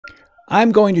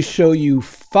I'm going to show you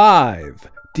 5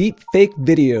 deepfake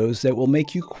videos that will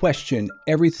make you question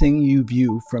everything you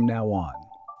view from now on.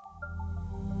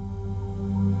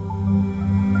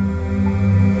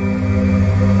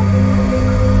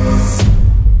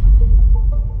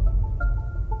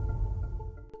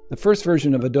 The first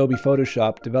version of Adobe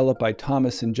Photoshop, developed by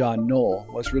Thomas and John Knoll,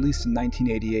 was released in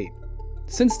 1988.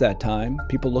 Since that time,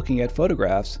 people looking at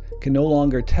photographs can no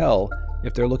longer tell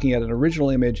if they're looking at an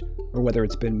original image or whether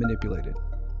it's been manipulated.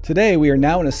 Today, we are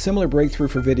now in a similar breakthrough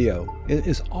for video. It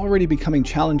is already becoming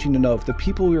challenging to know if the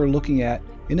people we are looking at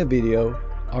in a video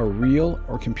are real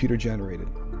or computer generated.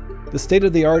 The state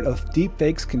of the art of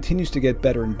deepfakes continues to get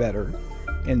better and better,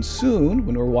 and soon,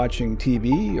 when we're watching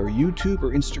TV or YouTube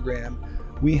or Instagram,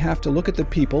 we have to look at the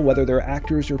people, whether they're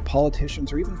actors or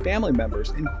politicians or even family members,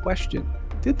 and question,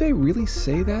 did they really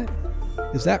say that?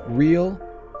 Is that real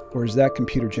or is that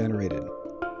computer generated?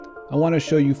 I want to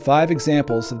show you 5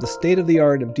 examples of the state of the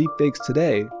art of deepfakes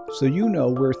today so you know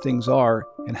where things are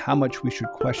and how much we should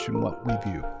question what we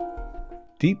view.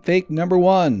 Deepfake number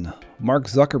 1, Mark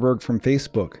Zuckerberg from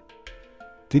Facebook.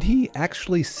 Did he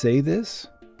actually say this?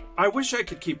 I wish I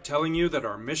could keep telling you that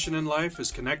our mission in life is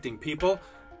connecting people,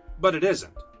 but it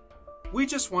isn't. We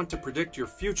just want to predict your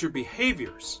future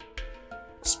behaviors.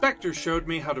 Spectre showed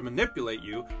me how to manipulate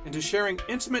you into sharing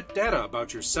intimate data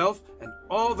about yourself and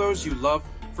all those you love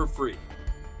for free.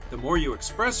 The more you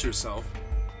express yourself,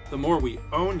 the more we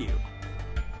own you.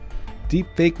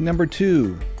 Deepfake number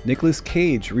 2, Nicolas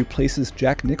Cage replaces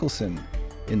Jack Nicholson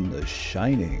in The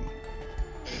Shining.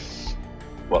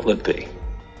 What'll it be?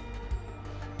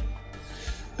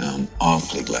 I'm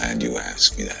awfully glad you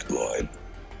asked me that, Lloyd.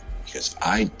 Because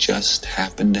I just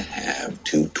happen to have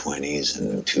 2 20s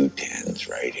and 2 10s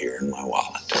right here in my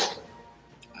wallet.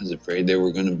 I was afraid they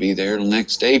were going to be there till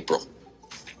next April.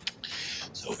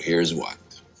 So here's what.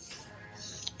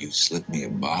 You slip me a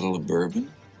bottle of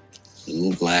bourbon, a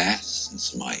little glass, and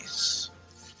some ice.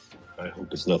 I hope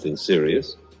it's nothing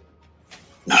serious.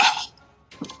 No.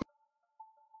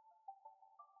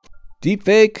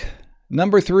 Deepfake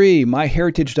number 3,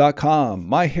 MyHeritage.com.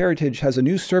 MyHeritage has a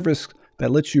new service that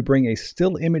lets you bring a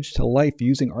still image to life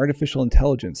using artificial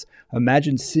intelligence.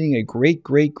 Imagine seeing a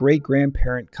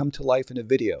great-great-great-grandparent come to life in a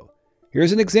video.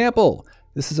 Here's an example.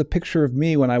 This is a picture of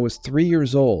me when I was 3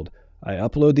 years old. I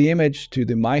upload the image to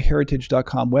the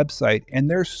MyHeritage.com website, and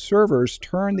their servers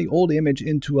turn the old image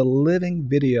into a living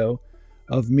video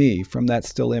of me from that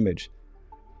still image.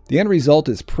 The end result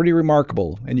is pretty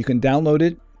remarkable, and you can download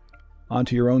it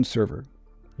onto your own server,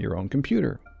 your own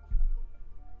computer.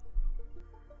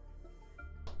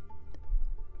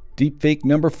 Deepfake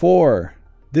number 4.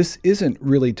 This isn't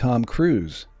really Tom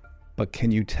Cruise, but can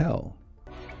you tell?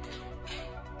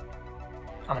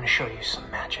 I'm going to show you some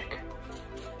magic.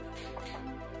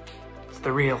 It's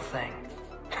the real thing.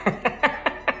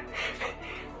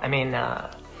 I mean,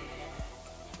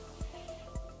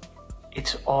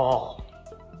 it's all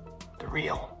the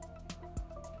real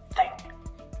thing.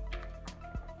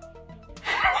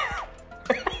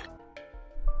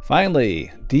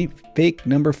 Finally, deepfake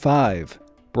number 5.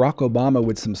 Barack Obama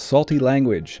with some salty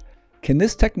language. Can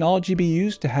this technology be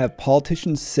used to have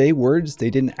politicians say words they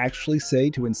didn't actually say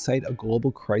to incite a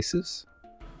global crisis?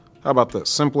 How about this?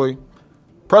 Simply,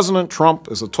 President Trump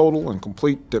is a total and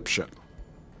complete dipshit.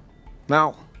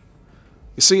 Now,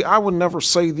 you see, I would never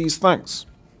say these things,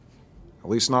 at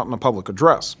least not in a public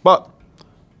address, but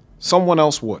someone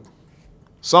else would.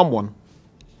 Someone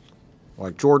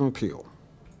like Jordan Peele.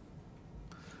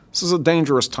 This is a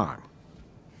dangerous time.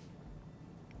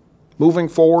 Moving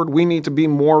forward, we need to be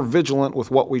more vigilant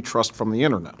with what we trust from the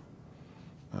internet.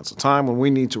 That's a time when we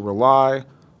need to rely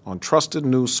on trusted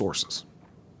news sources.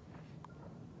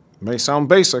 It may sound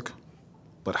basic,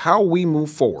 but how we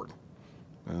move forward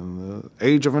in the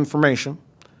age of information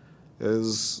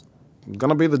is going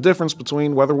to be the difference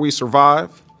between whether we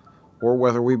survive or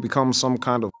whether we become some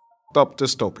kind of up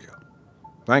dystopia.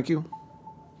 Thank you,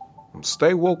 and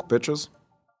stay woke, bitches.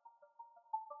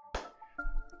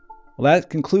 Well, that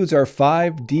concludes our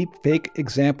 5 deepfake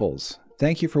examples.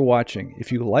 Thank you for watching.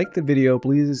 If you liked the video,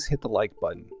 please hit the like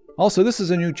button. Also, this is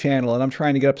a new channel and I'm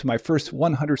trying to get up to my first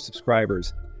 100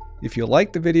 subscribers. If you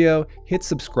like the video, hit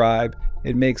subscribe.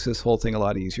 It makes this whole thing a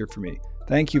lot easier for me.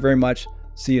 Thank you very much.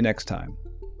 See you next time.